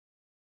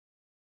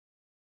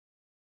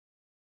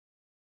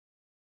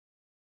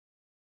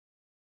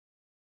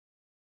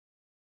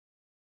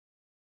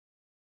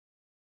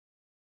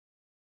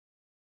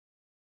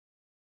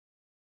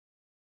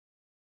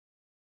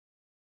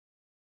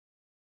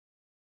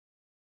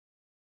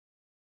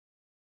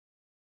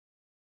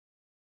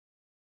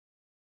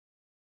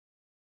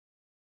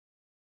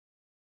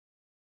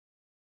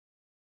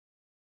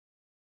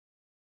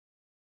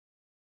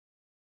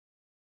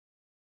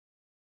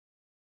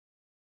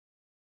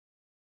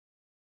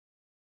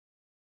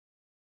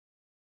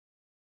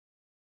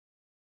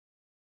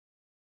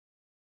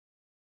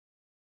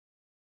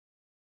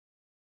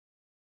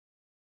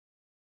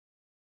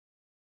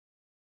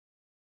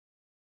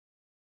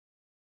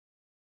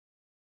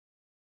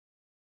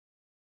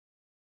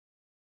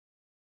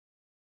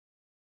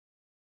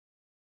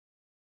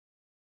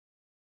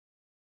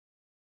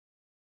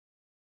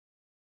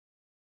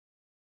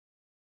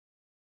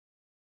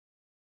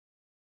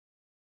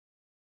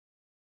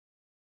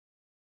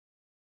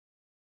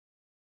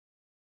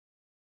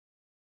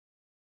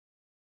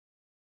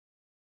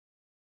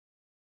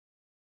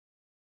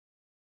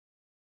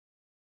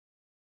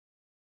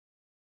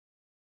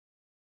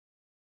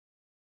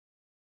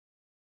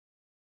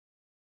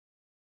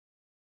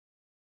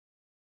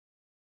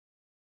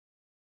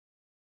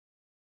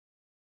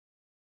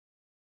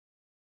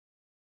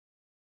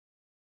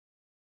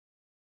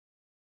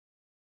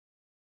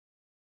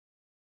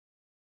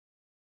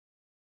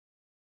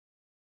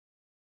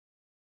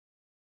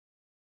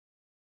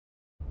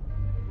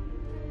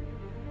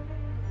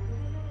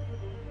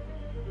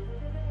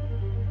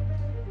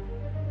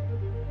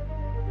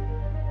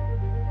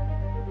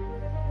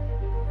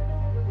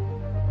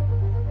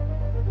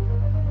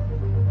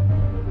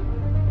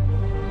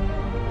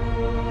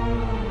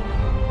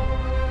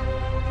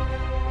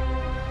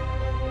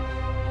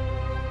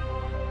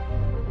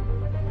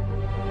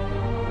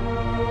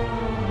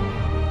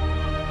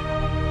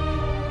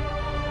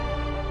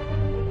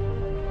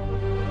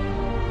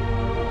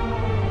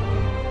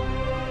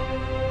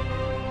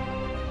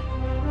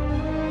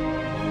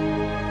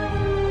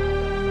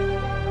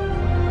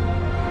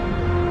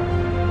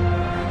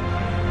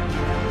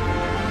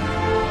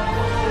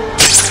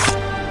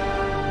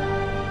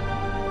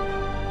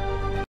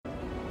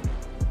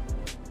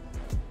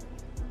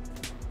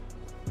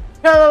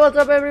Hello, what's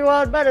up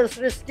everyone? My name is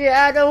Rizky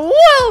and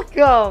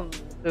welcome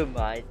to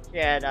my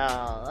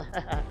channel.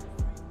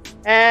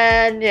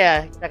 And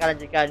ya, kita akan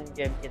lanjutkan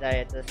game kita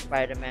yaitu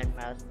Spider-Man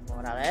Miles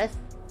Morales.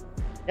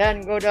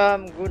 Dan gue udah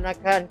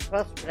menggunakan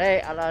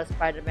cosplay ala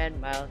Spider-Man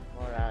Miles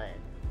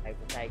Morales. Kayak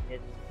gue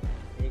excited.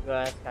 Jadi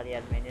gue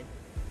sekalian mainin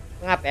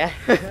ngap ya.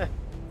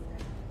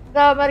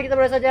 So, mari kita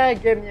mulai saja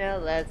gamenya.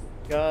 Let's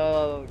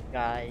go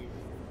guys.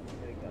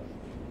 Here we go.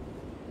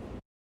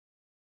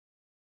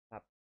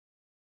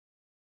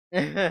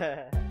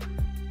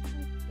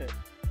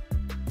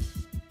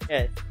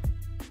 Yes.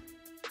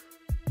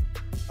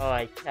 Oh,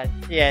 I can't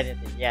see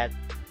anything yet.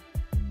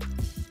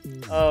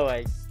 Oh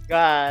my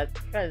god,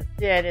 can't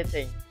see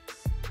anything.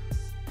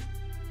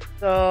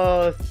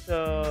 So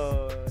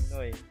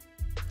annoying.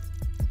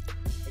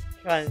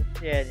 I can't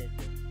see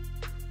anything.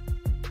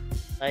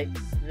 Like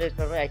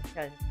literally, I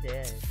can't see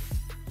anything.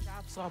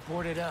 Shop's all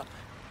boarded up.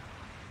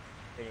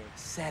 Really.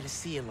 Sad to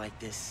see it like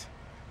this.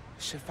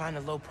 Should find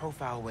a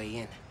low-profile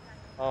way in.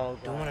 Oh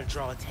god. Don't want to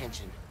draw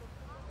attention.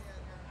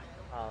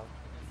 Oh.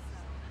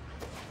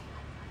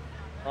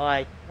 Oh,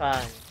 I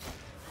can't.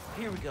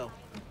 Here we go.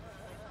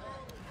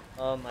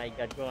 Oh my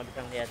god, gue gak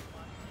bisa ngeliat.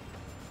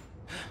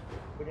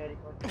 Udah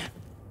record.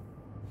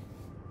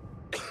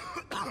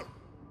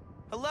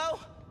 Hello?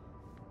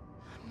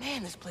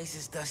 Man, this place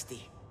is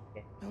dusty.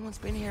 Okay. No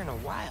one's been here in a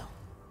while.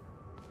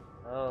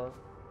 Oh.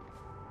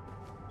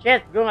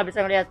 Shit, gue gak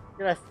bisa ngeliat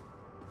jelas.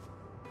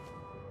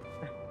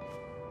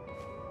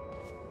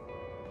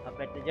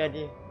 Apa yang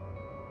terjadi?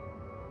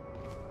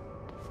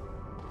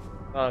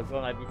 Oh, gue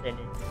gak bisa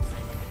nih.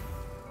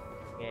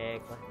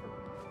 Oke, kostum.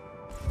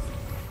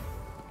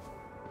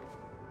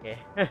 Oke.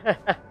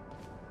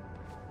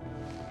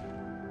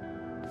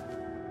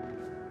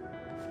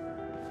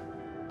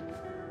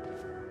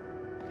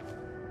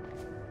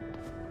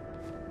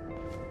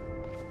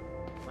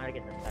 Mari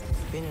kita start.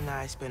 Ben and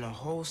I spent a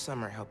whole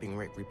summer helping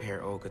Rick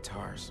repair old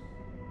guitars.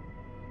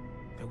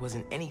 There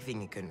wasn't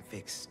anything he couldn't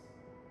fix.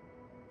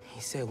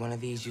 He said one of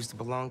these used to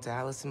belong to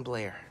Allison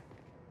Blair.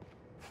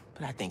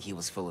 But I think he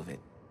was full of it.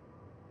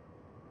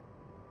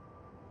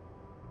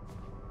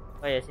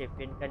 Oh ya, si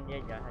Finn kan dia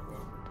jahat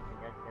ya.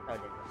 Dia tahu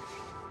dia.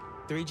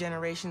 3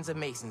 generations of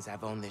Masons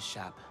have owned this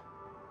shop.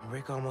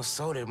 Rick almost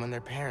sold it when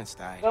their parents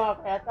died. Gue gak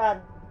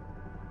kelihatan.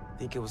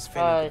 Think it was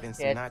Finn who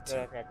convinced him not Gue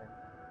to. gak kelihatan.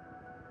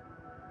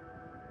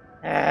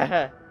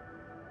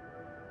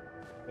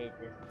 Hate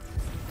this.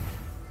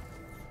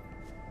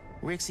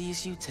 Rick's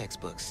ESU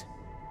textbooks.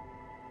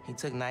 He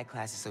took night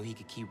classes so he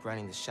could keep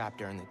running the shop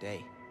during the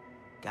day.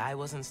 Guy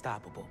was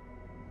unstoppable.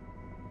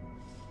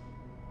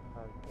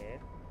 Okay.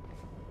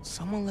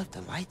 Someone left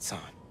the lights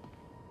on.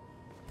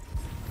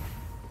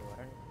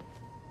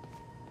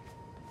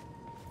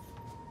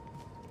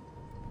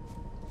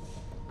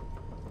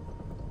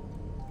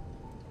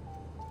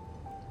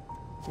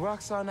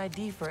 Roxanne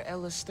ID for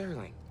Ella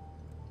Sterling.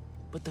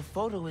 But the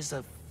photo is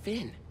of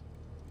Finn.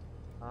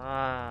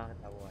 Ah,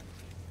 ketahuan.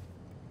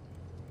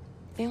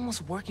 Finn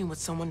was working with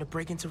someone to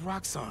break into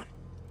Roxanne.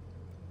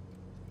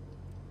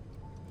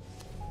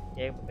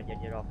 Dia yang bekerja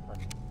di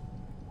Rockford.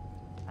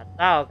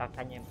 Atau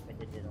kakaknya yang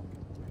bekerja di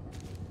Rockford.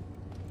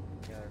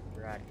 Your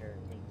brother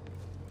thing.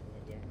 Ini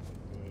dia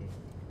di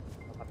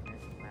bokapnya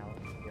Miles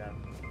bilang.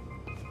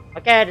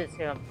 Oke,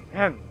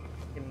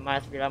 si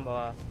Miles bilang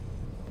bahwa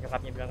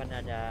bokapnya bilang kan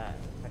ada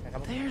kakak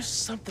kamu. There's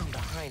something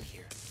behind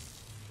here.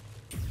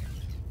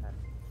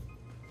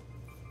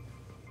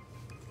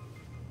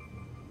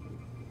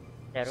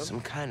 Serum?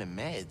 Some kind of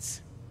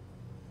meds.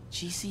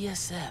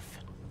 GCSF.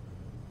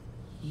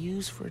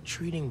 Used for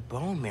treating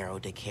bone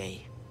marrow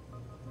decay.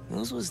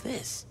 Whose was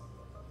this?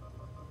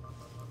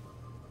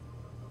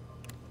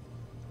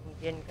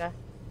 Mungkin kah?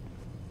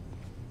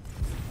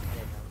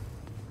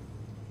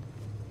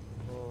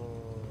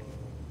 Oh,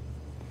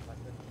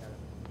 masuk ke dalam.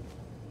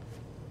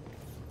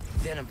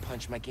 Venom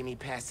punch might get me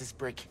past this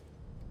brick.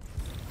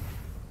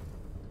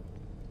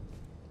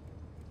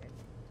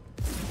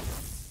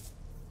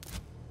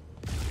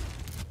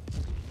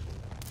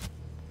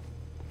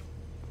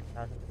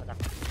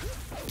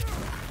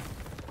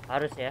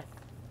 Harus ya.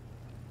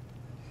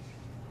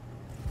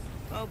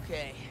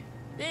 Okay,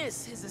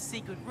 this is a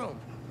secret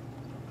room.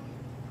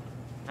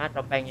 Nah,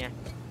 topengnya.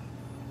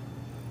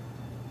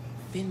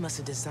 Finn must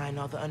have designed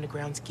all the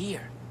underground's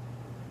gear.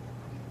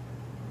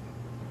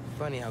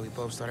 Funny how we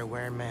both started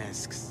wearing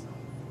masks.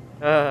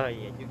 Oh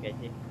iya juga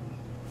sih.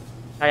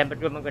 Kalian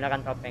berdua menggunakan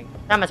topeng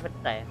sama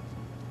seperti saya.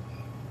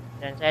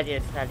 Dan saya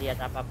tidak bisa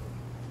lihat apapun.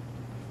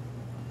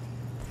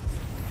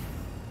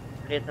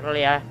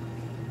 Literally ya.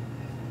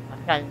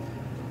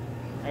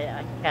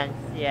 I can't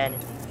see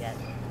anything yet.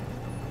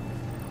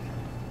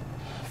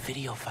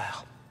 Video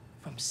file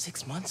from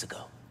 6 months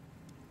ago.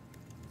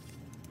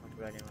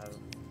 Bulan yang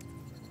lalu.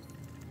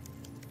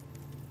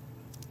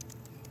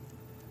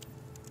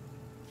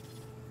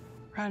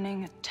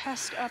 Running a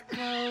test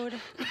upload.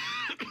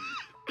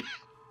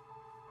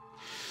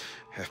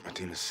 Half my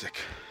team is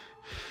sick.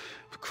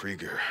 But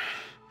Krieger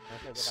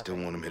still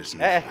want him in his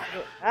Eh,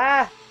 uniform.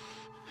 ah,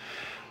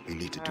 We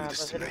need to do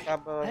this tonight.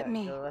 Let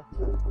me.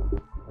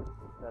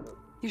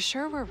 You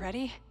sure we're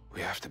ready?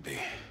 We have to be.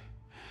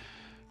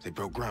 They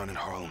broke ground in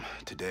Harlem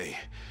today,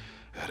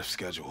 ahead of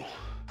schedule.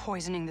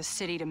 Poisoning the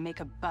city to make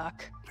a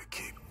buck. They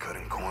keep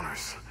cutting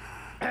corners,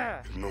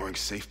 ignoring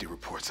safety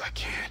reports. I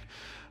can't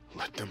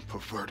let them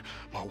pervert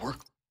my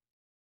work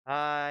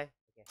Hi.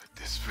 like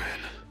this,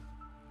 Finn.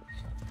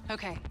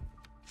 Okay.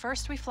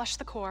 First we flush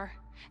the core,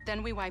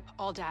 then we wipe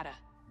all data.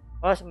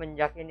 Oh,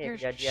 semenjak ini You're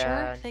sure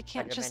kejadian they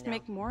can't just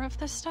make more of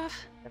this stuff?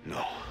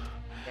 No.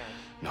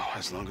 No,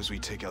 as long as we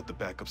take out the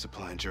backup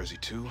supply in Jersey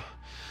too.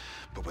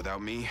 But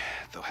without me,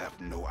 they'll have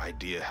no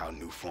idea how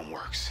new form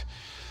works.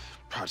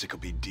 Project will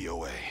be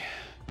DOA.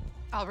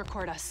 I'll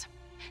record us.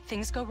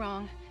 Things go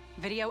wrong,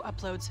 video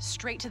uploads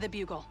straight to the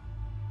Bugle.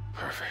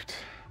 Perfect.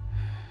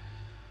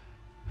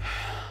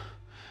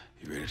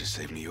 You ready to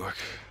save New York?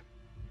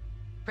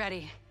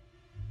 Ready.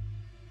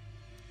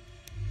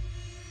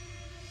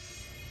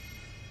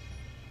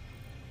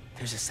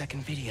 There's a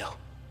second video.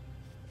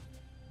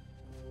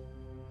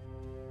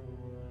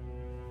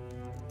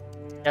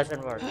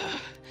 Doesn't work.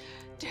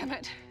 Damn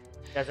it.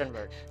 Doesn't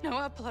work. No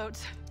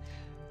uploads.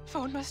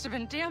 Phone must have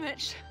been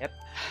damaged. Yep.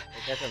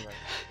 It doesn't work.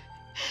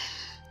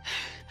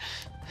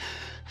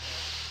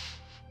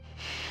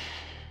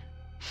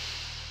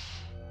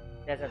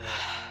 Doesn't work.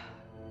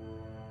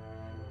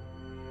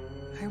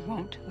 I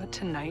won't let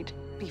tonight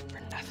be for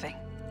nothing.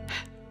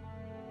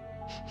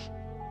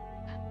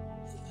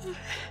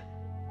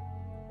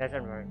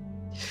 Doesn't work.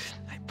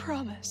 I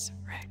promise,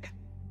 Rick.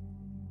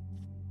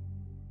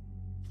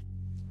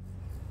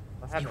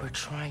 What They happened? were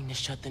trying to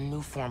shut the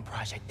new form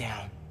project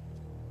down.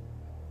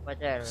 What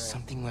the?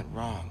 Something went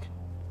wrong.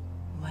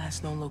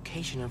 Last known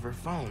location of her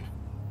phone.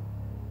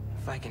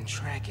 If I can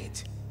track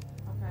it.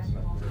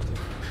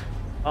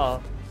 Uh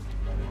oh.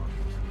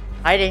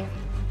 Hiding.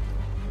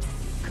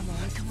 Come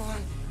on, come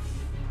on.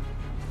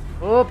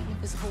 Oop. Be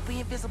invisible, be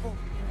invisible.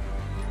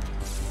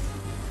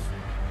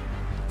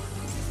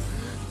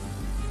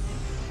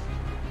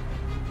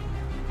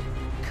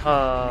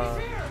 Don't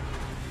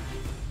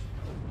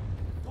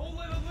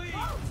let him leave!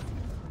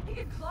 He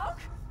can cloak?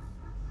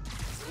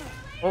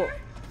 Oh.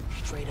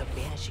 Straight up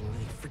vanishing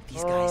really freaked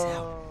these guys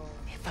out. Oh.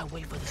 If I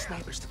wait for the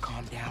snipers to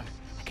calm down,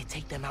 I can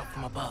take them out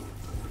from above.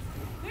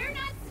 We're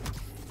not.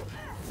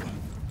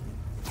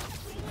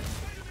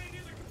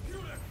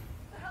 Computer!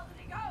 The hell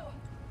did he go?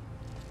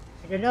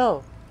 I don't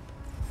know.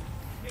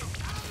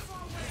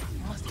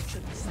 Must have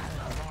tripped the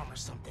silent alarm or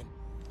something.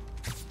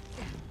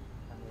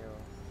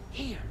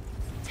 Here,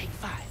 take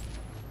 5.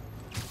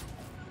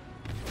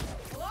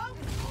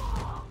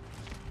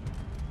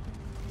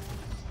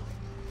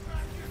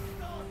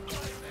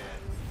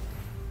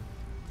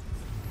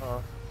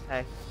 Oh.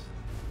 Hey.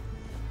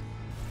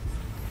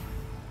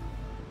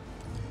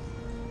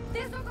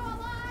 This'll go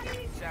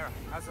alive! Sarah,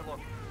 how's it look?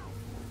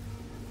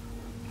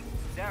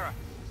 Sarah!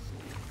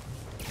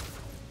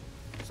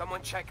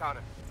 Someone check on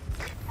her.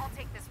 I'll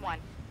take this one.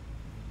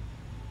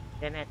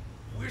 Damn it.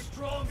 We're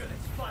stronger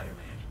than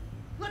Spider-Man.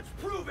 Let's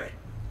prove it!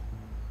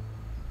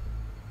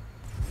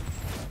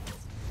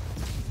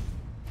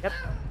 Yep.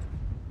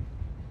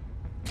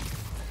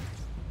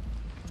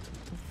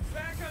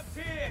 Backup's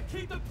here!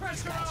 Keep the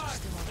pressure Guys are on!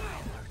 still on high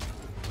alert.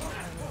 I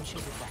don't know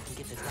if I can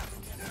get this out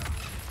from them.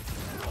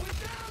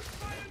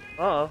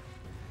 Uh oh.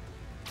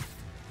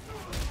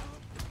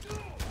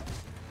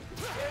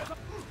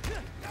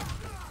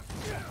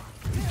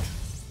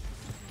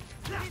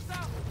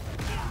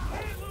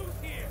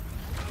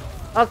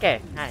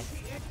 Okay, nice.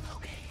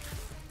 Okay,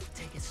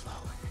 take it slow.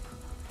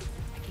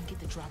 I can get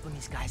the drop on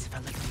these guys if I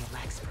let them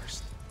relax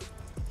first.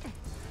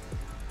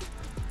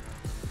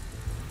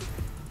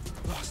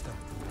 Lost them.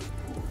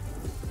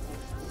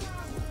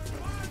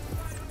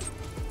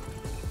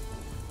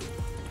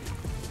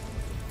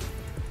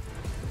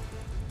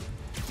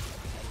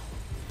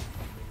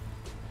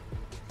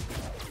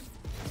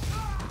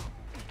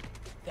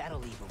 That'll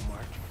leave a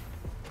mark.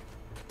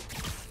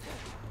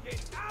 Get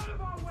out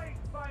of our way,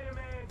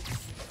 Spider-Man!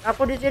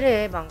 Aku di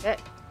sini, bangke.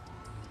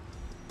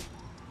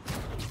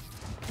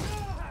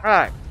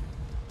 Alright.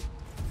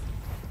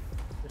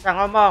 Susah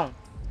ngomong.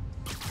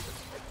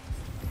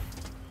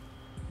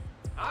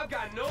 I've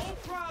got no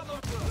problem.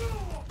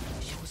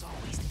 She was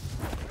always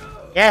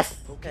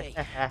Yes. okay.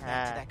 Back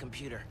to that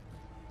computer.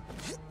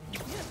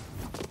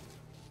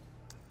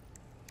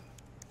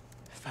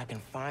 If I can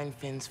find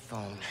Finn's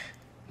phone,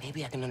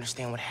 maybe I can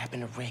understand what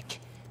happened to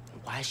Rick and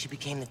why she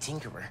became the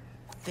Tinkerer.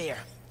 There,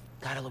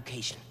 got a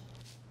location.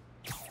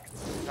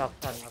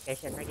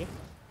 Location lagi.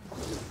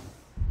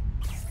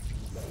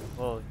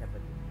 Oh, siapa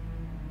itu?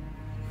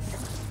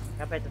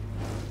 Siapa itu?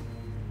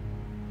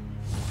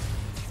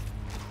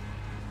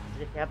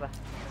 Itu siapa?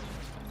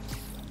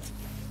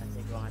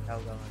 Masih gua nggak tahu,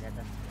 gua nggak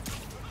lihat.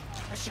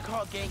 I should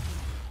call Genki.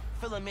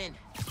 Fill him in.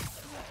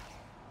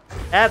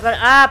 Level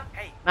up!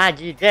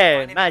 Maji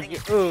deh, Maji,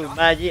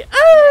 Maji,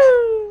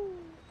 ooh!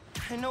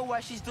 I know why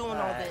she's doing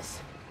all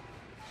this.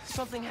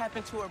 Something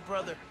happened to her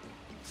brother.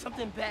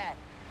 Something bad.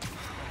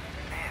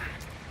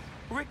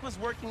 Rick was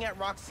working at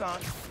Roxxon.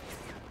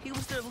 He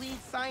was their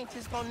lead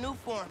scientist on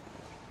Newform.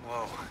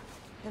 Whoa.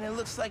 And it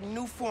looks like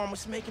Newform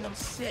was making him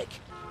sick.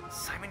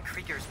 Simon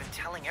Krieger's been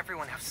telling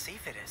everyone how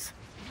safe it is.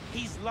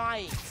 He's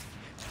lying.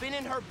 Finn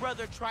and her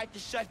brother tried to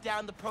shut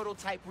down the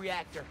prototype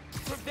reactor,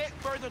 prevent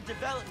further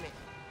development.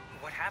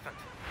 What happened?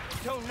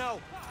 Don't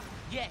know.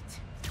 Yet.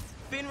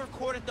 Finn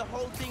recorded the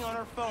whole thing on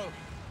her phone,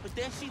 but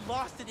then she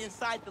lost it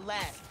inside the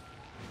lab.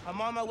 I'm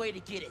on my way to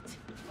get it.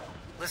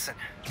 Listen,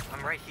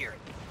 I'm right here.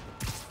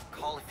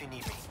 Call if you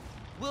need me.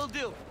 Will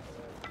do.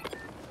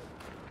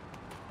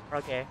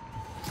 Okay.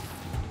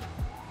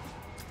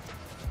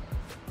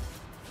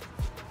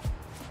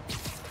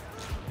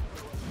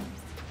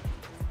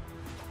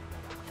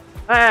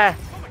 Ada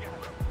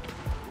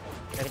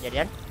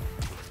kejadian?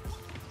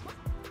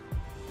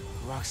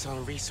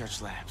 Roxxon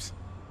Research Labs.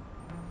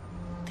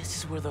 This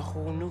is where the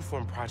whole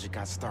Newform project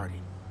got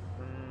started.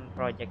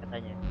 Project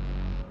katanya.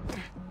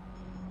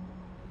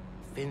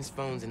 Finn's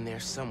phone's in there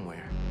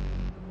somewhere.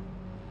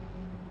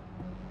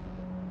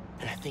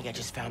 And I think I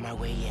just found my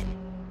way in.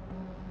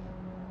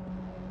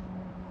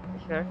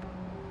 Sure.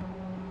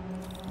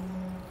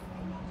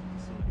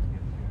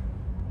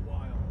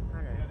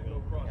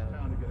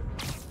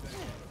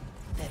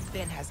 That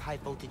Finn has high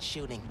voltage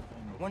shielding.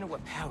 Wonder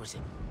what powers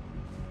it.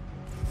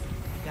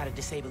 Gotta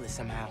disable it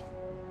somehow.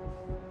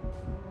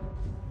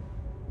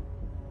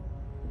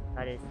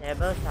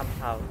 Disable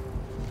somehow.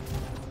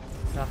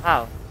 So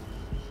how?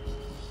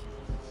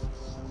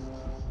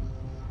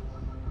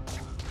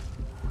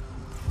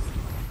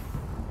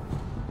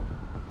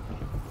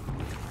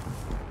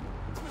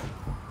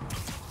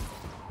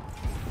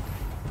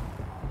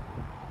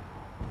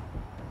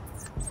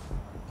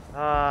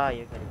 Ah,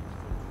 you got it.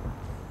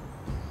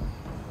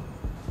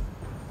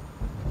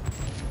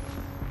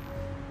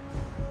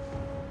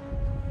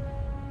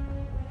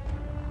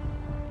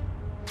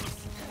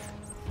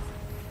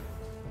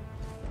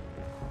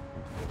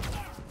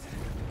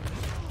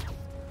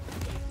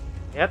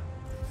 Yep.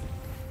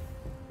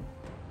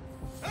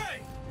 Hey!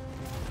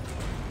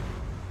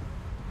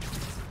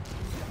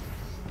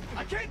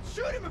 I can't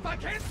shoot him if I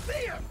can't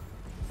see him!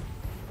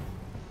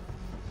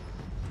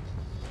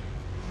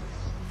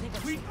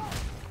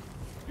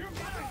 You're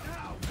mine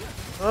now!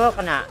 Oh,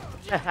 kena.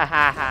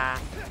 Hahaha.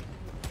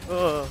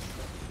 Oh.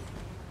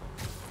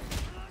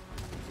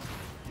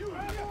 You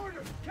have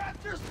orders!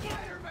 Capture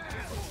Spider-Man!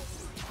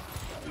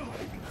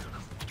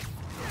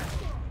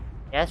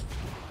 Yes.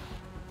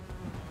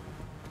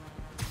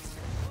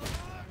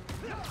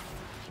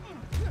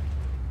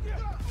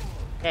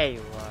 There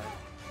you are.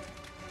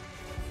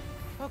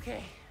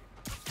 Okay.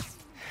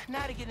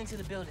 Now to get into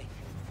the building.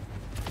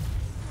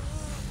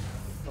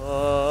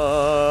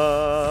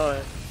 Oh.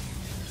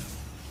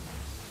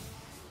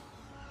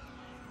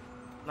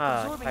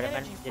 Absorbing Spider-Man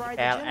energy jadi fried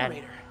the PLN.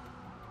 generator.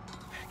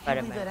 Can't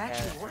believe that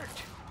actually worked.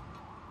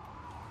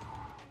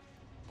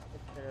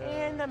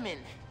 And I'm in.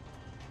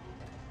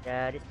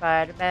 Jadi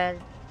Spider-Man.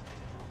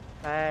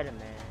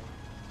 Spider-Man.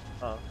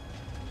 Oh.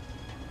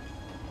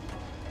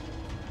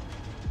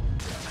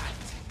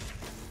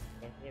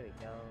 Okay, here we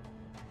go.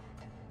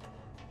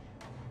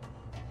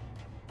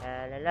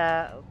 La la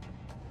la.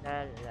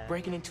 La la.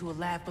 Breaking into a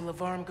lab full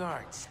of armed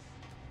guards.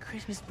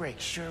 Christmas break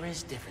sure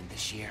is different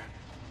this year.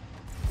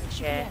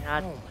 Should be at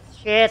Cannot home,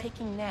 shit.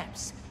 taking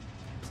naps,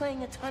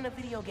 playing a ton of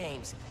video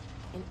games,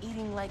 and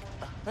eating like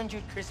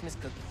 100 Christmas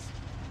cookies.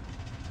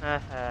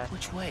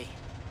 Which way?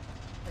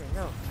 I don't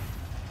know.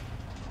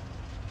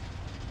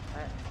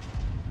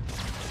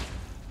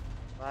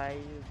 Why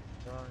you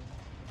don't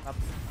up?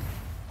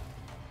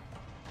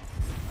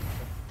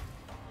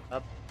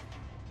 Up.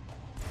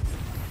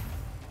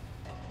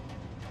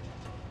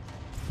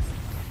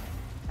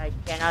 I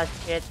cannot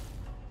shit.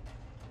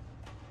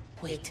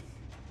 Wait,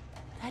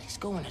 that is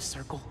go in a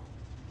circle.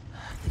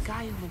 The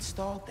guy who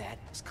installed that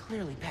is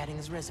clearly padding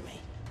his resume.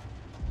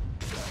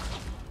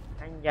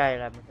 Anjay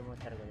lah,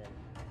 muter-muter gue jadi.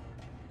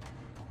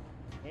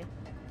 Okay.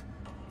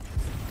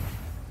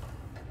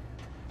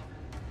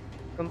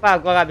 Sumpah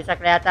gue gak bisa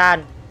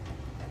kelihatan.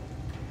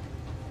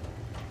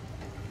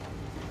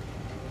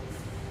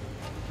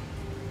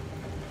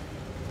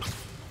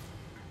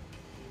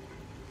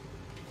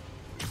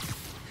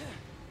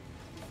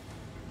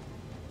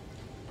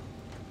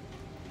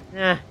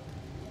 Nah,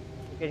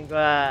 bikin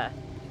gue.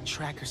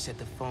 Tracker said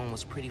the phone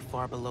was pretty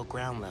far below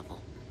ground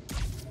level.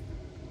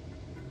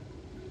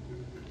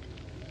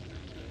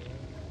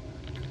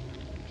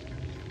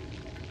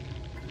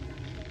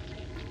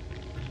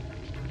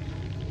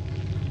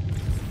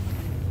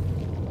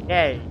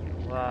 There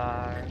you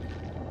are.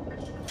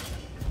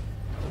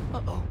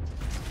 Uh-oh.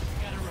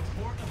 Got a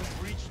report of a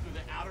breach through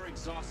the outer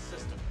exhaust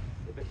system.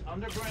 If it's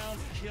underground,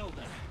 kill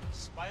them.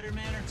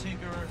 Spider-Man or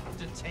Tinkerer,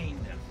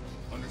 detain them.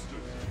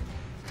 Understood.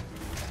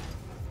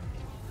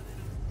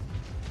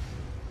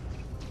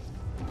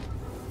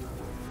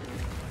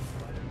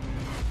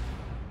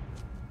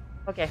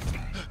 Okay.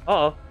 Uh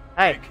oh.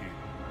 Hi.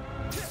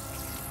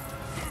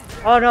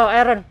 Oh no,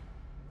 Aaron.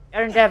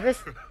 Aaron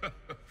Davis.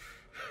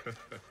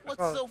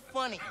 What's so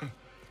funny?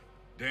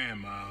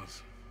 Damn,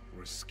 Miles.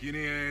 For a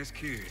skinny-ass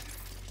kid,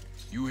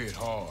 you hit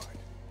hard.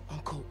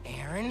 Uncle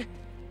Aaron?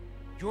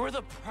 You're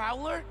the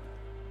Prowler?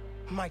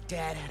 My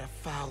dad had a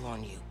foul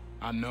on you.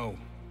 I know.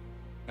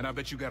 And I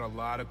bet you got a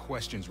lot of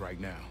questions right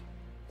now.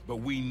 But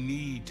we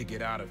need to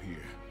get out of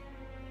here.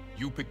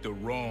 You picked the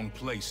wrong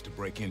place to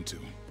break into.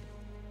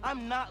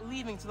 I'm not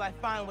leaving till I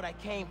find what I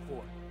came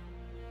for.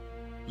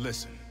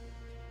 Listen,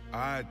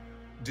 I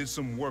did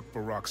some work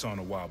for Roxxon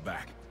a while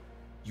back.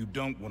 You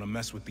don't want to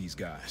mess with these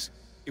guys.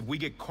 If we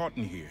get caught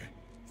in here...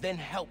 Then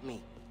help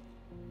me.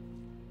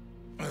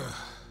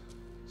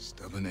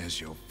 Stubborn as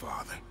your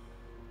father.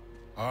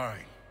 All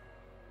right,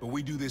 but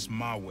we do this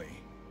my way.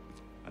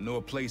 I know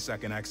a place I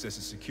can access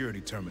a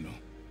security terminal.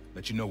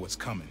 Let you know what's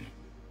coming.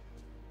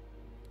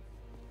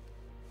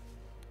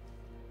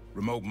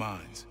 Remote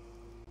mines.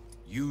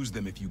 Use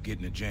them if you get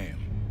in a jam.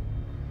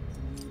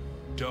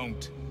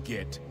 Don't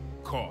get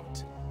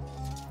caught.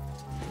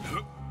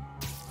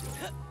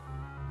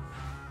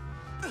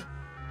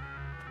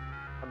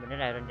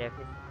 Bener Iron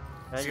David.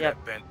 See that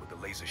vent with the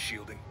laser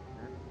shielding?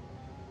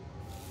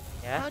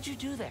 Yeah. How'd you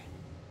do that?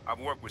 I've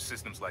worked with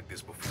systems like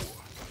this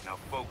before. Now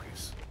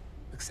focus.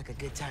 Looks like a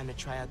good time to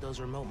try out those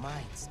remote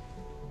mines.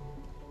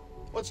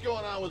 What's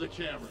going on with the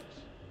cameras?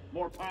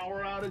 More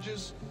power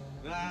outages?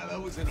 Nah,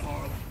 that was in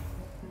Harlem.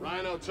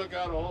 Rhino took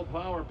out a whole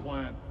power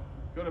plant.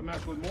 Could have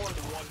messed with more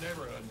than one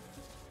neighborhood.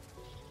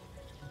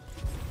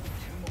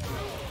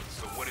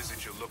 So what is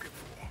it you're looking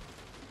for?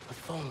 A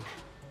phone.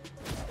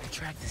 I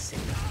tracked the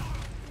signal.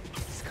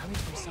 It's coming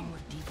from somewhere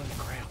deep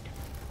underground.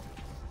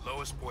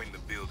 Lowest point in the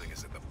building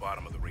is at the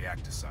bottom of the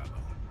reactor silo.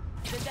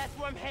 Then that's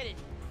where I'm headed.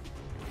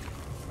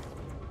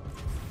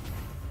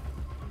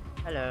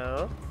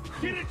 Hello.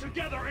 Get it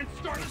together and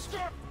start.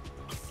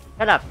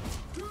 Shut up.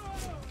 Stay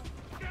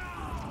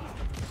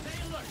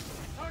alert.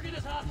 Target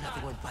is hostile.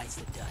 Another one bites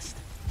the dust.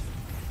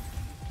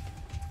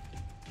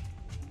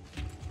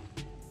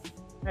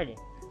 Ready.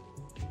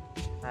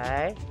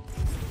 Hi.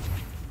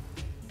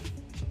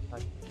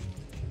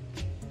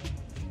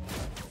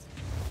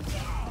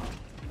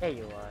 There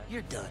you are.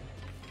 You're done.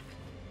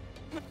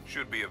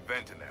 Should be a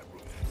vent in that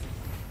room.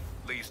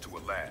 Leads to a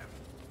lab,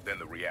 then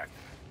the reactor.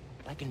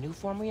 Like a new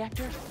form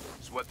reactor?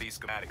 It's what these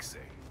schematics say.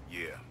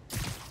 Yeah.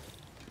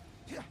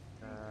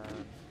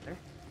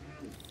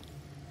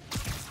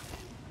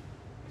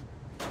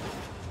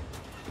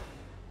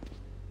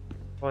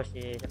 Oh,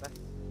 si siapa?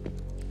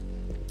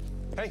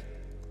 Hey,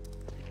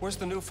 where's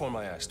the new form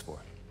I asked for?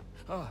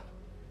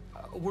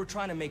 We're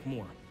trying to make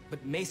more,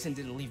 but Mason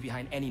didn't leave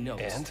behind any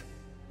notes. And?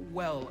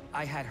 Well,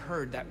 I had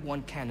heard that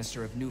one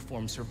canister of new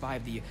form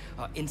survived the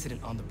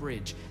incident on the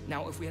bridge.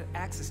 Now, if we had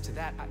access to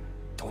that,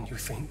 Don't you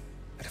think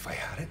that if I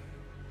had it,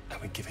 I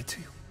would give it to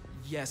you?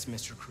 Yes,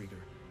 Mr. Krieger.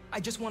 I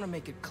just want to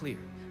make it clear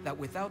that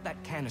without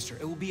that canister,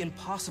 it will be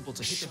impossible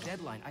to hit the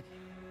deadline.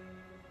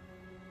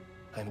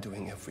 I'm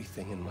doing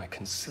everything in my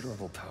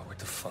considerable power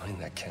to find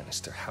that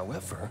canister.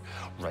 However,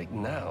 right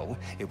now,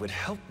 it would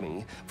help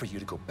me for you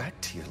to go back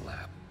to your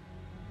lab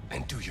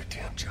and do your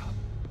damn job.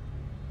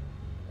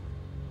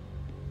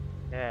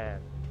 Yeah.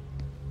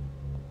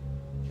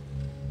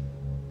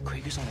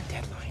 Krieger's on a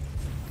deadline.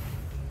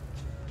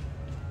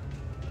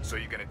 So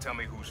you're gonna tell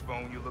me whose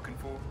phone you're looking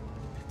for?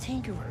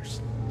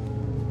 Tinkerers.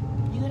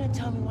 You gonna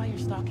tell me why you're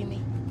stalking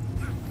me?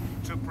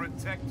 To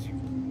protect you.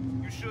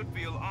 You should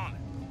feel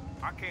honored.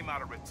 I came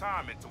out of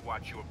retirement to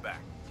watch your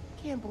back.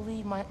 Can't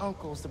believe my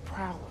uncle's the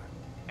Prowler.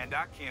 And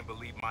I can't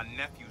believe my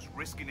nephew's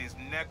risking his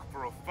neck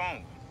for a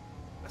phone.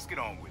 Let's get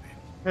on with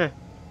it.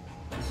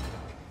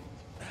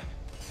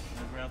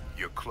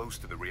 You're close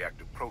to the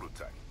reactor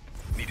prototype.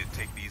 Need to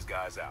take these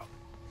guys out.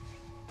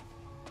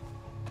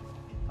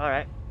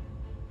 Alright.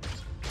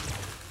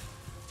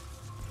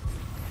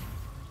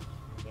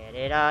 Get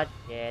it out,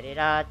 get it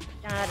out.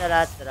 Da da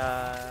da da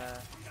da.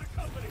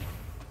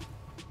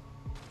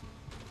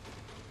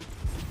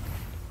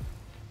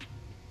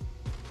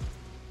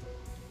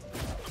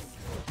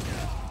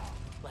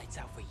 Lights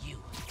out for you.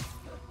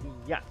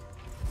 Yeah.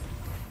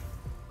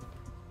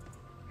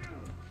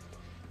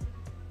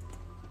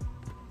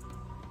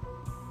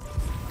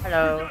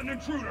 Hello. Got an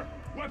intruder.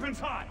 Weapons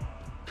high.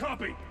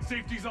 Copy.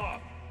 Safety's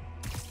off.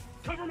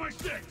 Cover my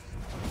six.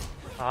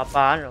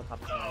 Apaan lo?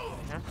 Apaan?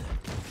 Hah?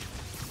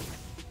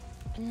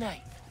 A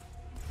knife.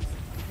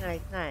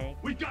 Nice.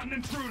 We got an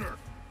intruder.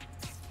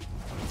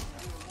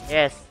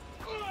 Yes.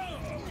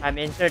 I'm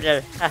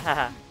intruder.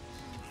 Hahaha.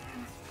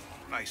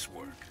 Nice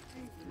work.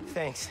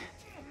 Thanks.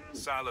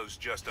 Silo's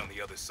just on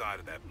the other side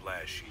of that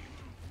blast shield.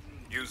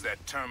 Use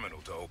that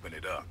terminal to open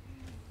it up.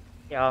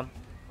 Si Om.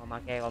 Mau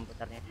pakai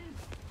komputernya.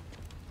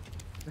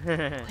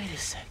 Wait a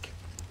sec.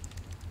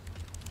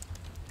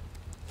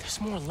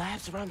 There's more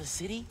labs around the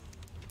city?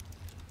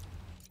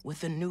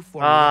 With a new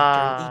form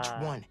reactor in each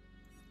one.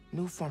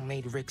 New form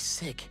made Rick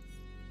sick.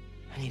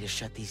 I need to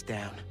shut these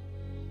down.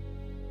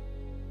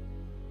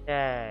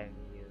 Thank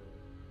you.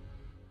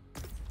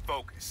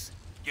 Focus.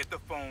 Get the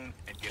phone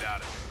and get out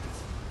of here.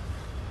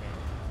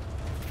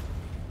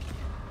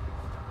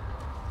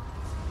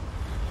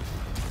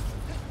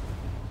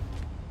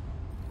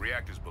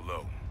 Reactors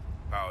below.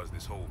 Powers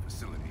this whole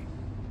facility.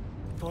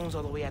 Phone's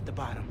all the way at the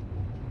bottom.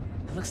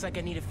 Looks like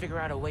I need to figure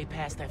out a way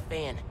past that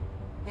fan.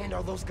 And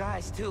all those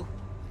guys, too.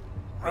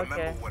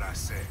 Remember what I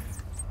said.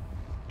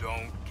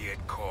 Don't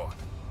get caught.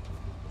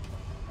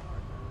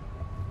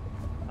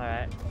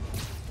 Alright.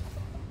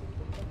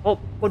 Oh,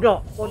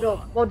 bodoh.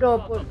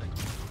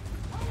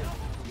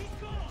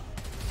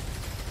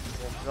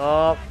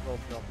 Goblok.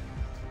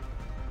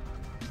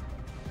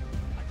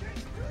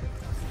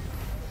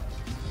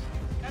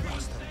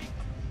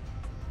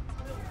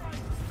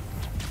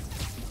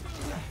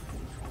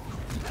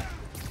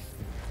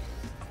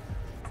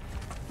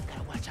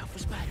 Gotta watch out for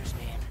spiders,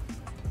 man.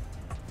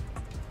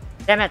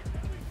 Damn it.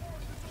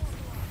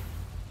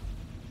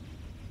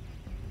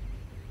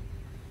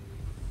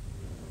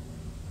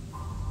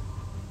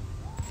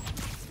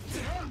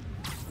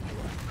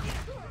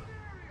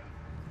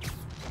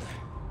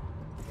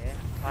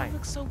 You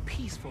look so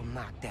peaceful,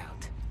 knocked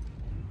out.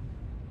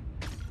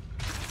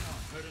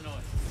 Heard a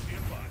noise.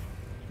 Stand by.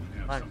 We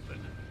have Fine.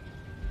 something.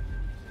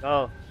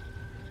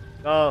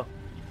 Go.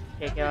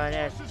 Kick your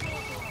ass.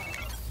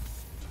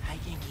 Hi,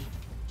 Yankee.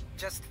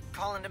 Just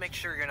calling to make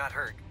sure you're not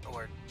hurt,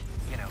 or,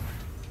 you know,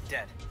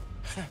 dead.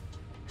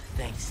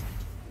 Thanks.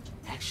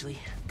 Actually,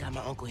 got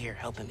my uncle here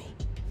helping me.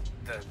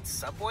 The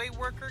subway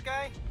worker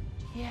guy?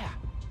 Yeah.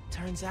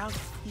 Turns out,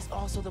 he's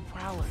also the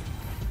Prowler.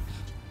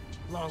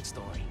 Long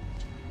story.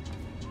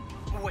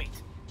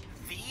 Wait,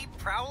 the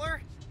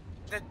Prowler?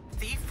 The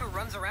thief who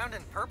runs around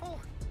in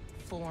purple?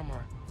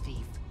 Former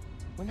thief.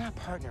 We're not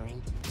partnering.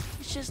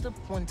 It's just a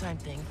one-time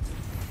thing.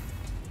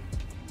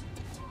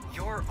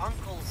 Your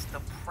uncle's the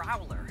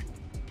Prowler.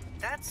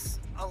 That's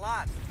a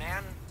lot,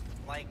 man.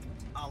 Like,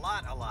 a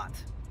lot. I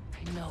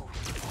know.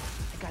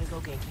 I gotta go,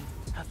 Genki.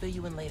 I'll fill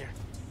you in later.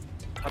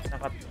 Up.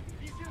 Stand by.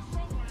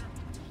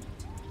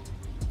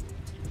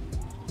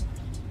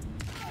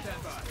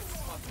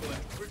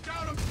 We're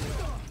down him.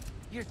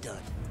 You're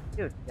done.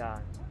 Dude,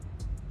 John.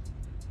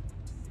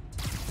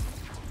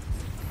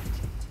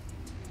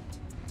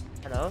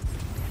 Hello?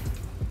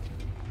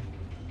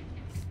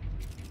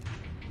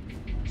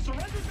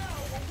 Surrender now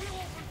or we'll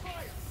open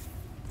fire.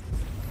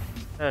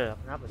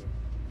 Kenapa dia?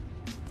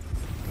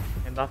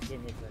 Nembakin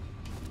itu.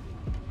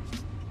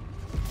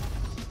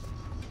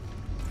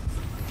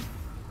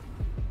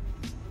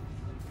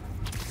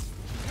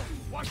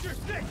 Watch your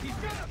stick. He's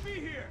gonna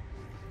be here.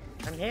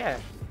 I'm here.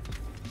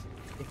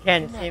 You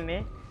can't see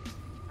me.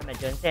 I'm a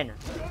John Cena.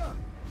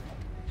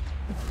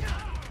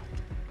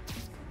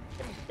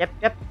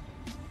 Yep.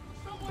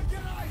 Someone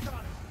get eyes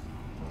on him.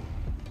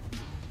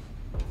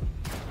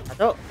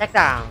 Satu, take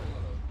down.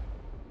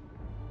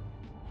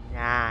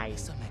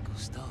 Nice. Eso me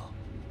gustó.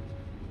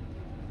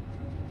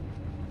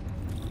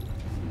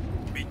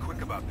 Be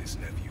quick about this,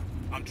 nephew.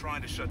 I'm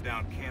trying to shut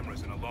down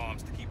cameras and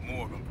alarms to keep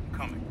more of them from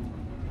coming.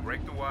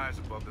 Break the wires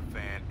above the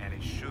fan and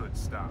it should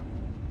stop.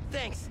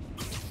 Thanks.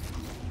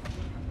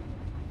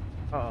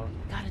 Uh-oh.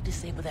 Gotta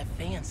disable that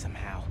fan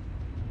somehow.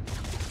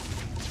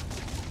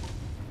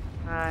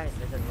 It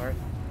doesn't work.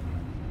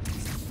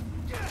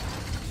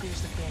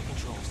 There's the fan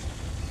controls.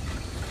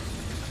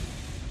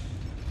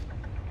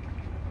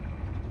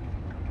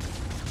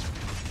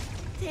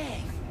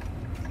 Dang.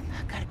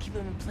 I gotta keep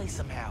them in place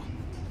somehow.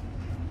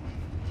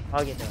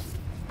 Oh gitu.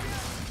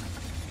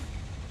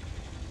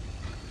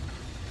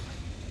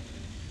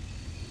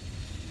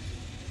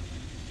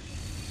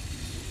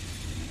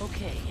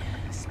 Okay,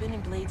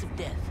 spinning blades of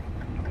death.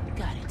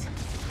 Got it.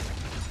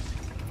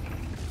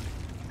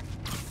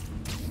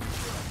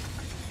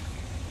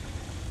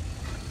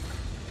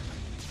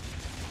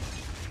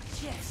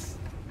 Yes.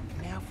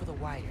 Now for the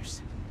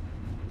wires.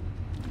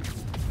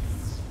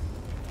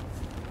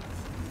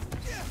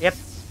 Yep.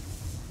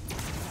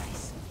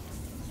 Nice.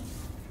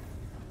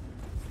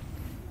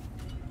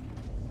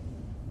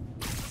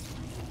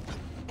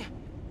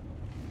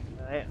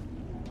 Ayo.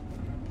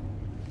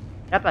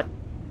 Dapat.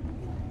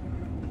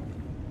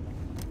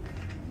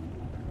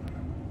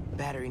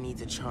 Battery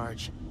needs a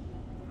charge.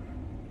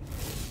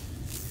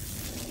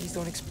 Please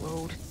don't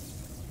explode.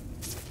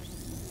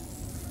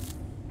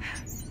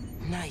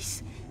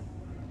 Nice.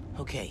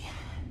 Okay.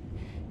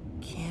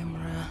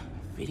 Camera,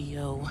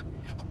 video.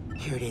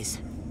 Here it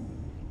is.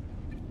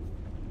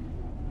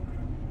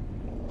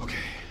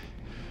 Okay.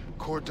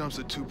 Core dump's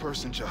a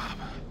two-person job.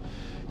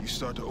 You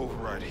start to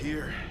override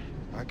here,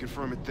 I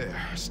confirm it there.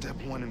 Step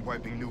 1 in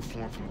wiping new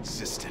form from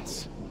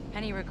existence.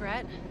 Any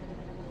regret?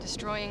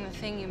 Destroying the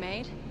thing you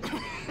made?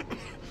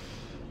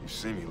 You've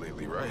seen me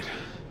lately, right?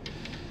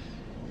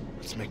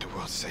 Let's make the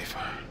world safer.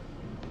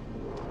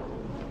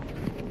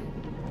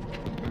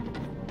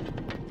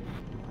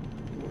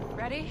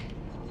 Ready?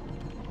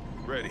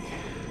 Ready.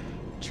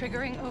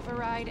 Triggering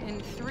override in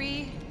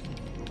 3,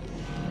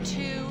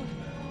 2...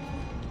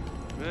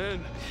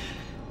 Man.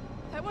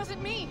 That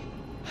wasn't me!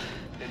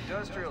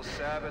 Industrial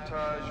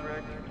sabotage,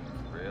 Rick?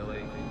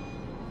 Really?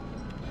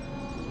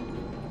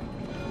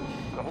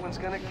 No one's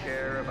gonna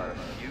care about a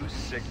few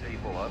sick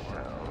people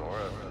uptown or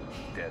a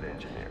dead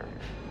engineer.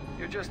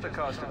 You're just the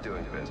cost of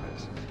doing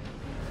business.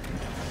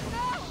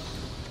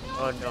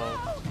 Oh no.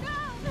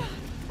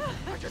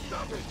 I can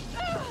stop it!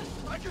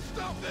 I can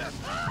stop this!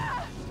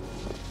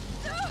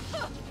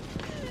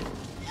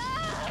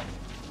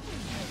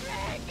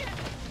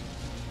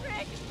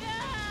 Rick,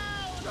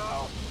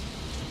 no!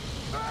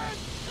 Man,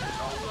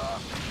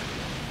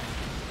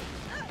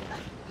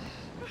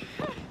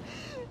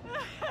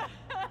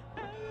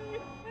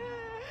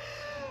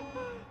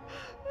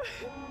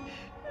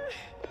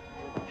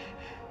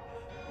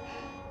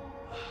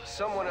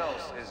 Someone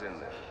else is in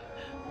there.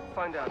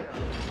 Find out who.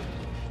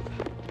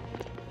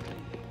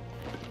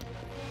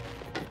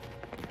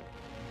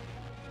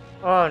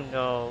 Oh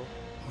no.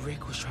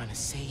 Rick was trying to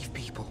save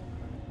people,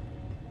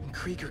 and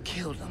Krieger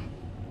killed him.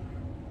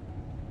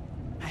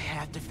 I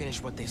have to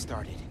finish what they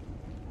started.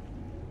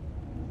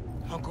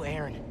 Uncle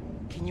Aaron,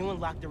 can you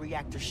unlock the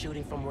reactor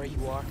shooting from where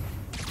you are?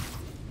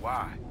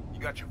 Why? You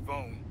got your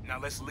phone. Now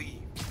let's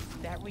leave.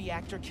 That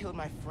reactor killed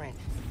my friend.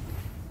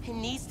 It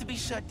needs to be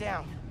shut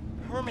down.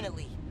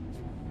 Permanently.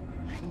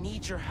 I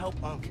need your help,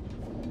 Unc.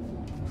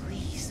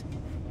 Please.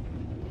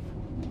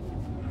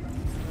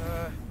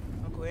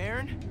 Uncle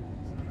Aaron?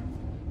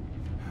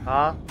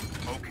 Huh?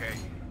 Okay.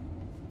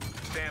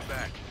 Stand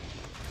back.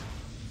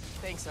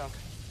 Thanks, Unc.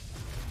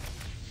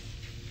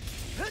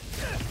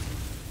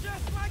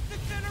 just like the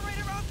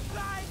generator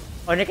outside!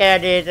 Oh, ini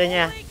kayak di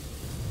itunya.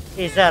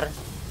 Teaser.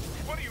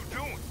 What are you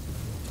doing?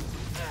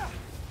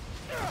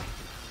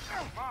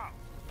 Mom,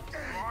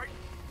 alright?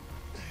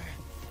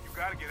 You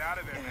gotta get out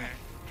of there, man.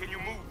 Can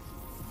you move?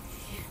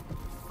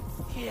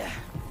 Yeah.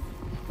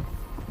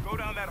 Go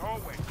down that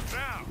hallway,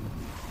 now!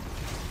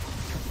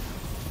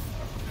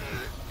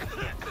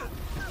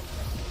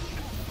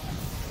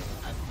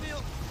 I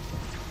feel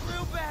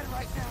real bad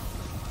right now.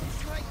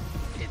 It's like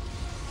it's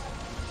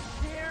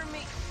scaring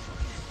me.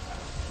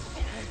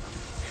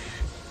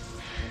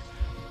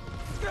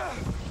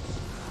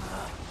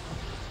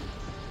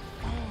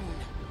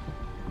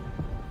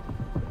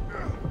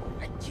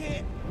 I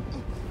can't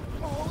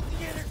hold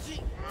the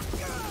energy.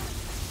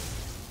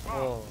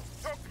 Oh.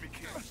 Talk to me,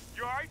 kid.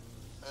 You alright?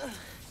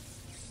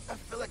 I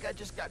feel like I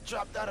just got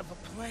dropped out of a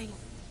plane.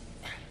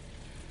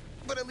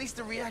 But at least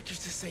the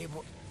reactor's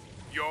disabled.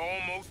 You're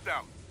almost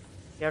out.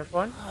 Your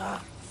phone?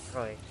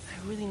 Roy. I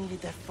really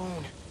needed that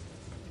phone.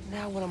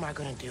 Now what am I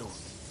gonna do?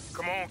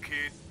 Come on,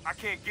 kid. I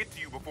can't get to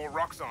you before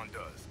Roxxon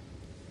does.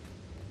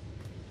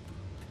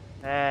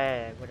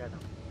 Gue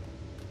datang.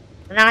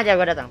 Tenang aja,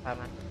 gue datang,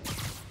 paman.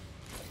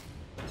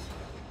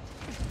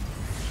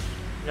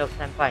 Looks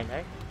I'm fine,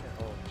 right?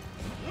 Oh.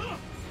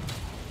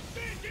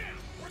 Stand down!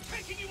 We're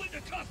taking you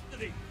into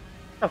custody!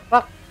 The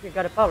fuck? You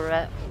got a power,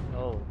 right?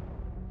 Oh.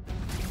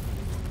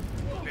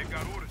 They've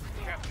got orders from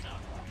the captain.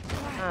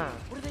 Huh.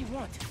 What do they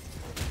want?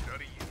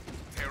 Study you,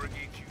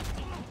 interrogate you.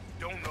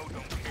 Don't know,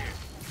 don't care.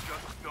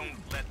 Just don't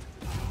let them.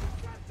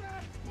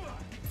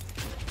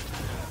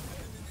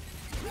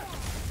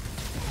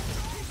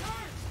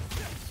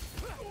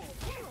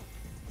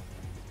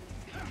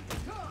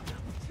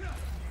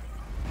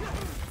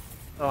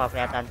 Oh, nggak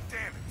kelihatan.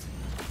 Damn it.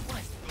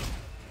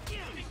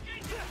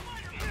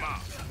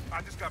 Mom,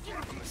 I just got food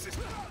from the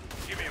system.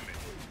 Give me a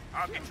minute.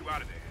 I'll get you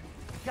out of there.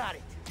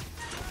 Got it.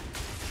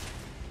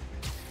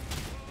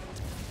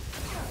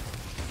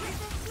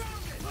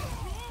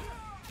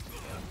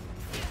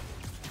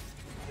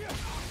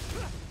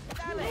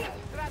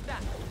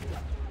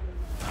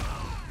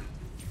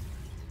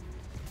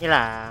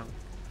 Hilang.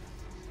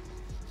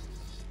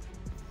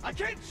 I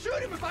can't shoot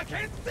him if I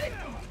can't see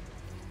him!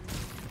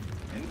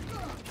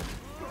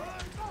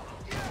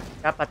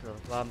 Dapat loh,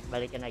 gua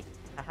balikin lagi.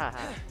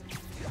 Hahaha.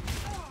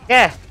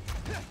 Oke.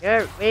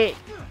 Here we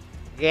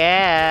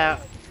go.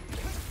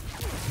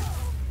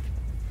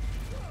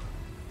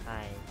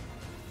 Hai.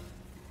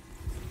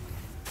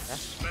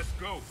 Let's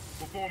go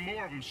before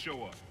more of them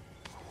show up.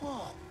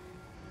 Whoa.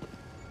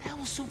 That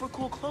was super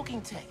cool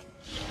cloaking tech.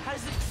 How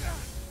does it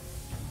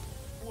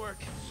work?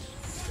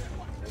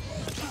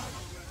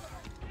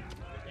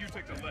 You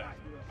take the left.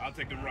 I'll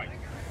take the right.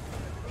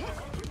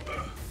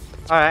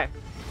 Alright.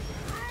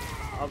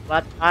 Oh,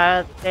 but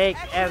I'll take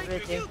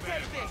everything.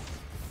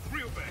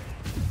 Real bad.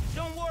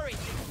 Don't worry,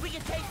 we can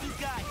take these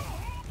guys.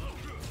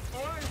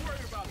 Oh, I ain't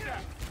worried about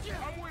that.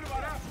 I'm worried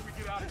about after we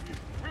get out of here.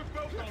 We're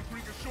both on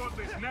Krieger's short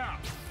list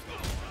now.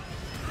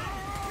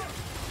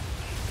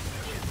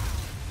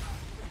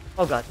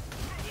 Oh god.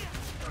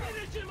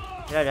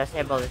 Dia ada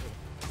stable di sini.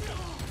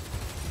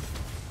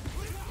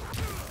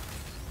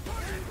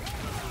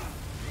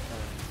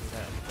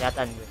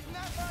 Kelihatan gue.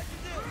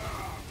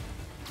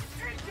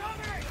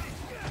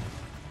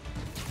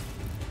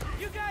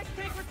 You guys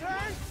take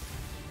return?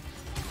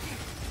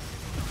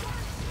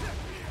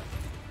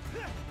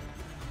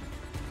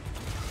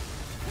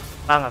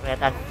 Nggak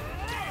kelihatan.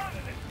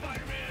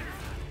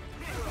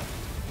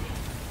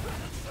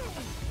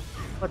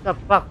 What the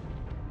fuck?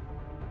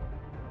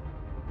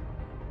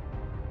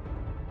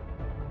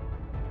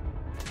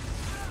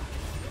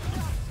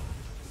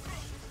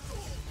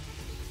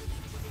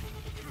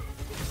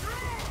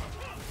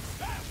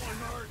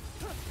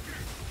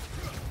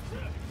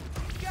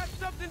 Got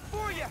something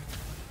for you.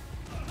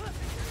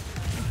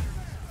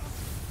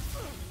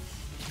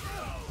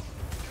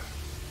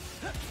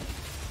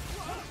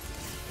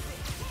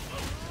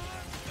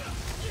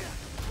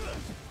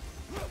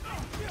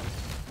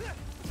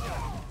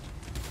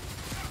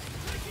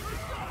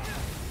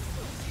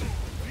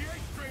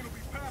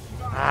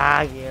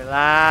 Ah,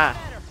 gila.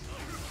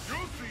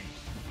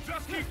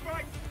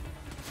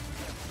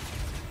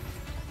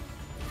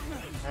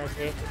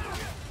 Asik.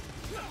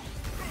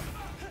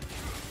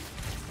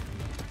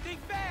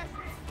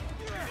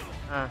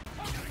 Ah.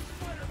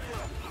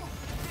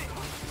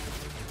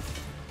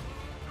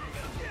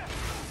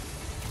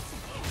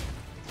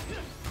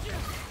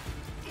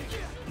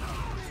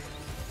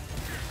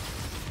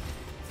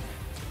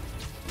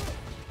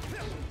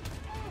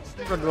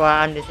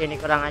 Berduaan di sini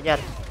kurang ajar.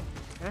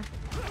 Hah?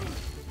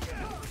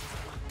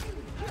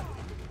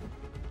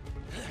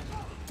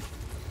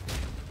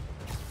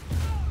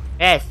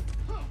 Yes.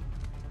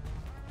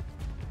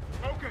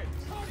 Okay,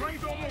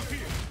 train's almost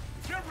here.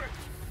 Get ready.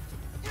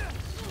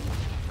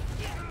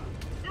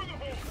 Through the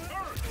hole.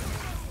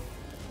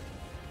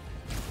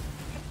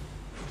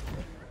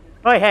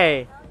 Hoi,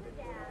 Hurry. hey.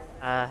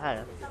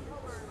 Halo.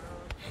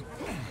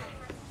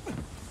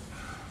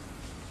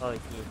 Oh,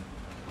 gee.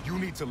 You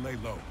need to lay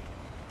low.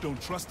 Don't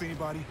trust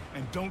anybody,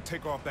 and don't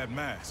take off that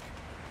mask.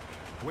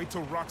 Wait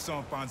till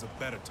Roxxon finds a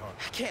better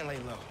target. I can't lay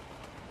low.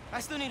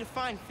 I still need to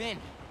find Finn.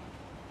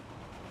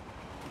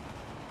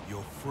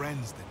 Your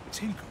friend's the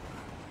Tinkerer.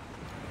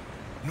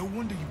 No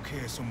wonder you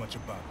care so much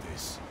about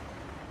this.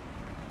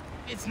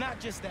 It's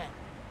not just that.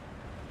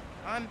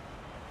 I'm...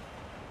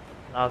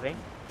 Loving.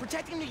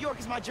 Protecting New York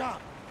is my job.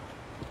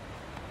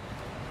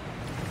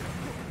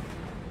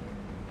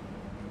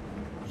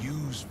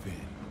 Use Finn.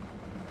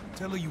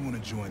 Tell her you want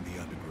to join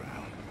the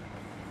underground.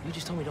 You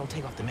just told me don't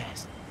take off the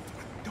mask.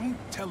 Don't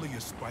tell her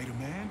you're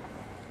Spider-Man.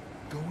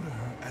 Go to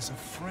her as a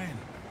friend.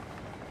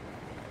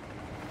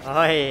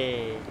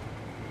 Oi.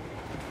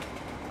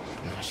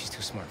 No, she's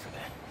too smart for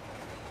that.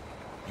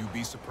 You'd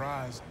be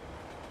surprised.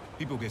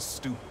 People get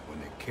stupid when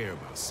they care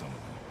about someone.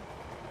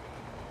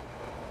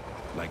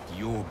 Like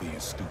you're being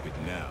stupid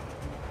now.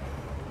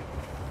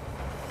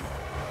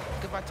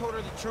 If I told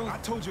her the truth... I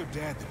told your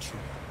dad the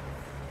truth.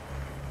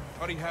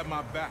 Thought he had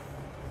my back.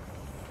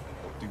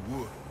 Hoped he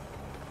would.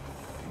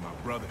 Be my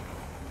brother.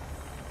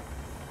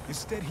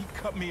 Instead, he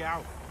cut me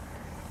out.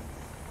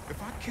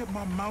 If I kept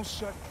my mouth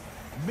shut,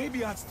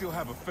 maybe I'd still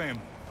have a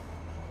family.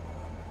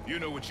 You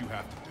know what you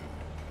have to do.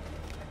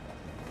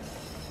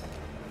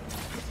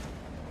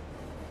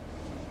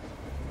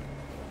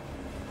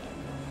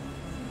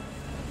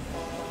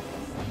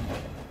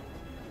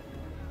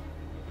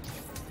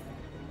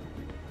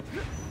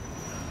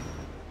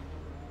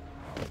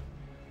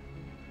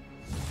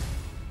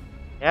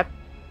 Yep.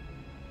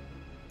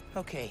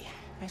 Okay,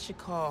 I should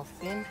call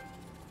Finn.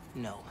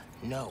 No.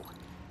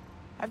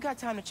 I've got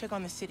time to check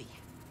on the city.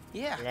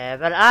 Yeah.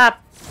 Level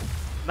up.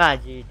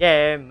 Maji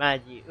there,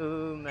 maji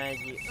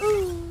maji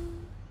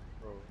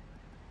Oh.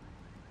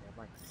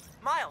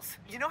 Miles,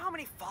 you know how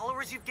many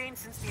followers you've gained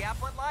since the app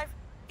went live?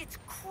 It's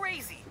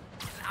crazy.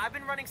 I've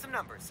been running some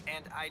numbers,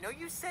 and I know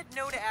you said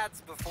no to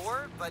ads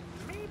before, but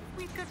maybe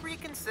we could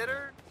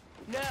reconsider?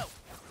 No.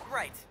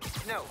 Right.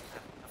 No,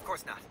 of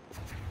course not.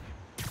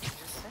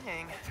 Just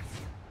saying.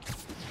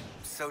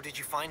 So did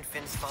you find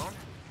Finn's phone?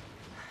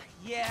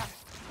 Yeah,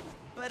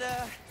 but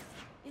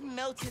it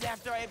melted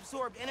after I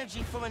absorbed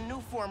energy from a new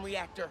form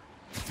reactor.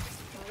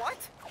 What?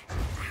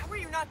 How are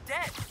you not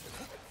dead?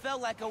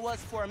 Felt like I was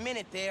for a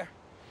minute there.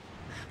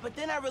 But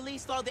then I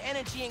released all the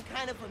energy in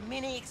kind of a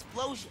mini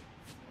explosion.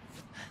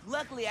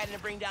 Luckily, I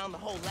didn't bring down the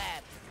whole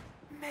lab.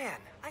 Man,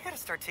 I gotta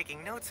start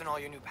taking notes on all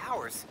your new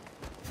powers.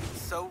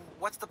 So,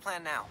 what's the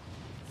plan now?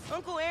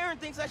 Uncle Aaron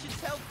thinks I should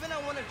tell Finn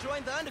I want to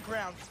join the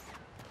underground.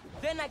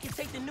 Then I can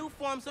take the new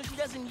form so she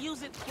doesn't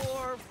use it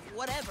for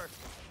whatever.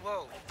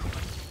 Whoa.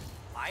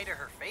 Lie to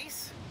her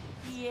face?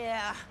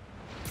 Yeah.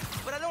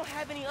 But I don't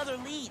have any other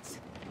leads.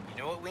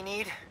 You know what we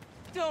need?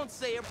 Don't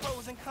say a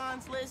pros and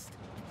cons list.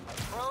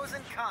 Pros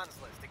and cons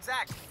list,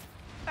 exactly.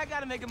 I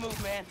gotta make a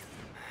move, man.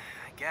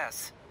 I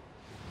guess.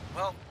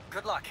 Well,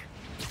 good luck.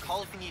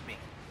 Call if you need me.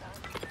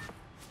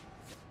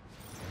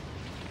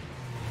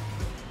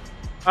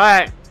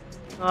 Alright.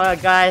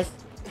 Guys.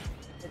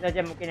 Itu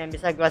aja mungkin yang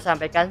bisa gue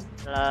sampaikan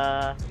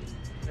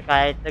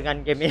terkait dengan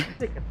game ini.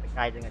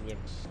 Terkait dengan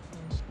game.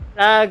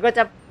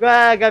 Gue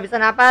gak bisa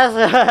napas.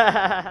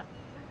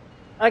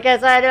 Oke,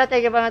 saya adalah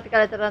thank you banget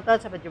kalian telah nonton.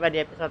 Sampai jumpa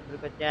di episode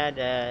berikutnya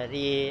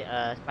dari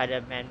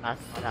Spider-Man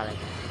Miles Morales.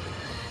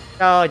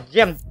 So,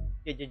 Jim,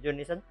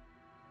 Jonathan.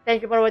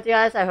 Thank you for watching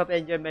guys. I hope you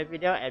enjoyed my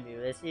video and we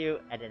will see you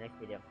at the next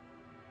video.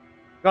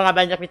 Gue gak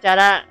banyak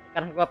bicara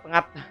karena gue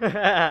pengap.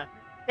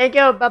 Thank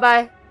you, bye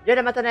bye.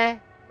 Jodoh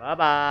matane. Bye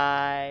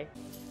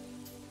bye.